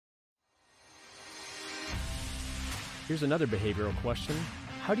Here's another behavioral question.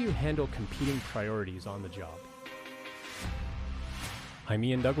 How do you handle competing priorities on the job? I'm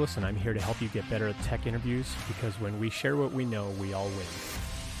Ian Douglas, and I'm here to help you get better at tech interviews, because when we share what we know, we all win.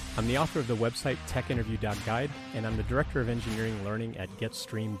 I'm the author of the website techinterview.guide, and I'm the director of engineering learning at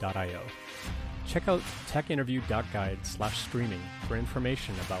getstream.io. Check out techinterview.guide/streaming for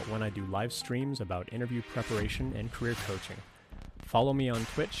information about when I do live streams about interview preparation and career coaching. Follow me on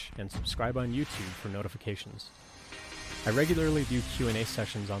Twitch and subscribe on YouTube for notifications. I regularly do Q&A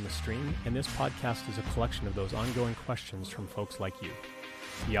sessions on the stream, and this podcast is a collection of those ongoing questions from folks like you.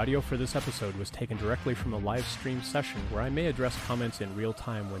 The audio for this episode was taken directly from a live stream session where I may address comments in real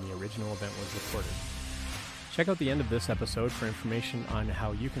time when the original event was recorded. Check out the end of this episode for information on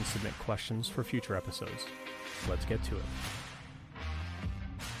how you can submit questions for future episodes. Let's get to it.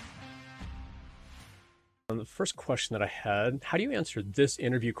 The first question that I had, how do you answer this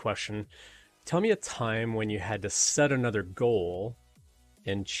interview question? Tell me a time when you had to set another goal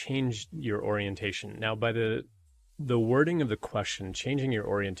and change your orientation. Now, by the wording of the question, changing your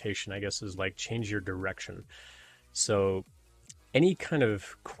orientation, I guess, is like change your direction. So any kind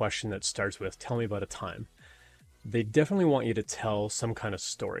of question that starts with, tell me about a time, they definitely want you to tell some kind of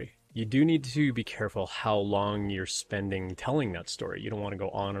story. You do need to be careful how long you're spending telling that story. You don't want to go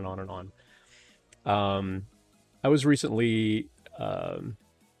on and on and on. I was recently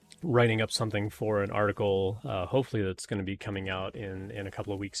writing up something for an article, hopefully that's going to be coming out in a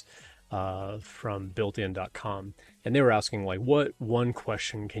couple of weeks, from builtin.com. And they were asking, like, what one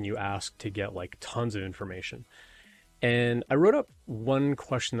question can you ask to get like tons of information? And I wrote up one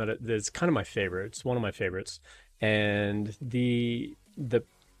question that's kind of my favorite. It's one of my favorites. And the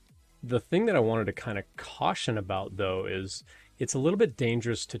thing that I wanted to kind of caution about, though, is it's a little bit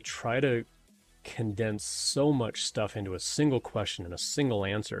dangerous to try to condense so much stuff into a single question and a single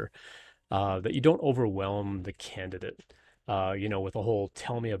answer that you don't overwhelm the candidate, with a whole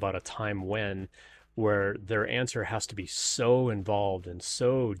tell me about a time when, where their answer has to be so involved and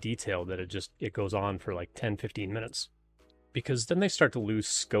so detailed that it goes on for like 10, 15 minutes, because then they start to lose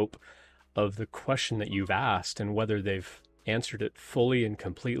scope of the question that you've asked and whether they've answered it fully and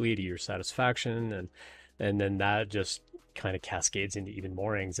completely to your satisfaction. And then that just kind of cascades into even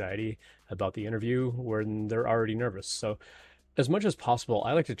more anxiety about the interview when they're already nervous. So as much as possible,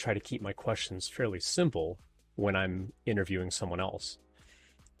 I like to try to keep my questions fairly simple when I'm interviewing someone else.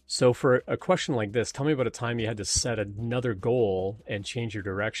 So for a question like this, tell me about a time you had to set another goal and change your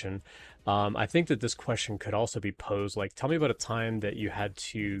direction. I think that this question could also be posed like, tell me about a time that you had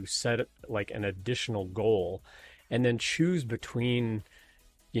to set like an additional goal and then choose between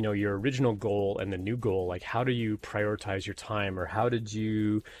your original goal and the new goal. Like, how do you prioritize your time, or how did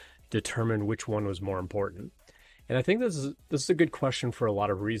you determine which one was more important? And I think this is a good question for a lot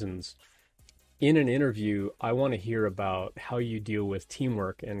of reasons. In an interview, I want to hear about how you deal with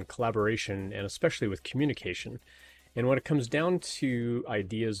teamwork and collaboration, and especially with communication. And when it comes down to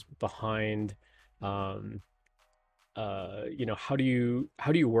ideas behind, how do you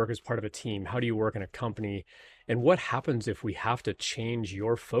work as part of a team? How do you work in a company? And what happens if we have to change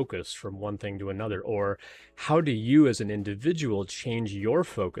your focus from one thing to another? Or how do you as an individual change your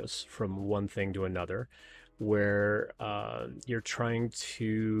focus from one thing to another, where you're trying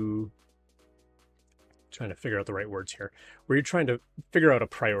to figure out the right words here, where you're trying to figure out a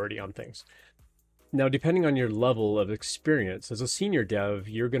priority on things. Now, depending on your level of experience, as a senior dev,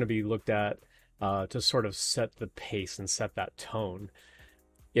 you're going to be looked at to sort of set the pace and set that tone.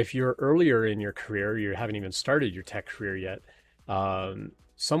 If you're earlier in your career, you haven't even started your tech career yet,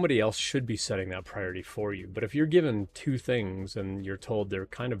 somebody else should be setting that priority for you. But if you're given two things and you're told they're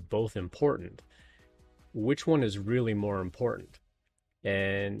kind of both important, which one is really more important?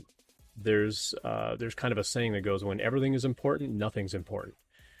 And there's kind of a saying that goes, when everything is important, nothing's important.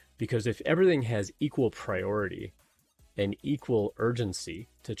 Because if everything has equal priority and equal urgency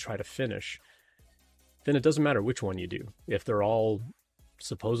to try to finish, then it doesn't matter which one you do, if they're all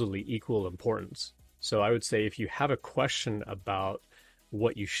supposedly equal importance. So I would say if you have a question about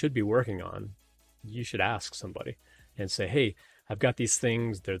what you should be working on, you should ask somebody and say, hey, I've got these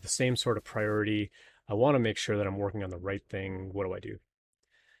things, they're the same sort of priority. I want to make sure that I'm working on the right thing. What do I do?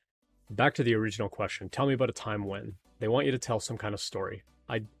 Back to the original question, tell me about a time when. They want you to tell some kind of story.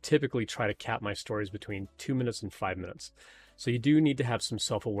 I typically try to cap my stories between 2 minutes and 5 minutes. So you do need to have some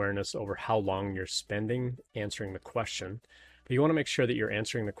self-awareness over how long you're spending answering the question. But you want to make sure that you're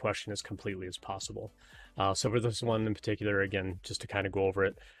answering the question as completely as possible. So for this one in particular, again, just to kind of go over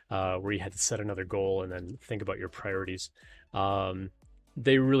it, where you had to set another goal and then think about your priorities,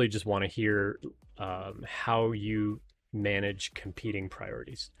 they really just want to hear how you manage competing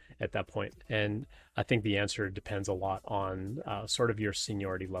priorities at that point? And I think the answer depends a lot on sort of your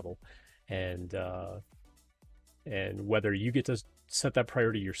seniority level, and whether you get to set that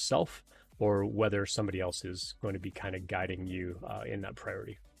priority yourself or whether somebody else is going to be kind of guiding you in that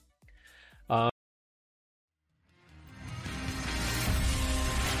priority.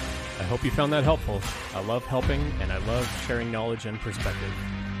 I hope you found that helpful. I love helping, and I love sharing knowledge and perspective.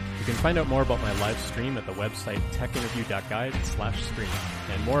 You can find out more about my live stream at the website techinterview.guide/stream,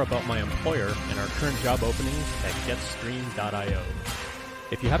 and more about my employer and our current job openings at getstream.io.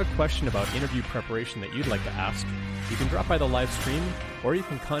 If you have a question about interview preparation that you'd like to ask, you can drop by the live stream, or you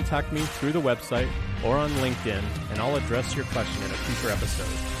can contact me through the website or on LinkedIn, and I'll address your question in a future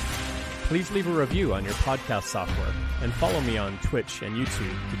episode. Please leave a review on your podcast software, and follow me on Twitch and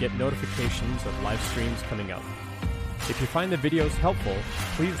YouTube to get notifications of live streams coming up. If you find the videos helpful,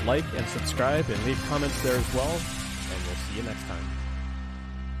 please like and subscribe and leave comments there as well, and we'll see you next time.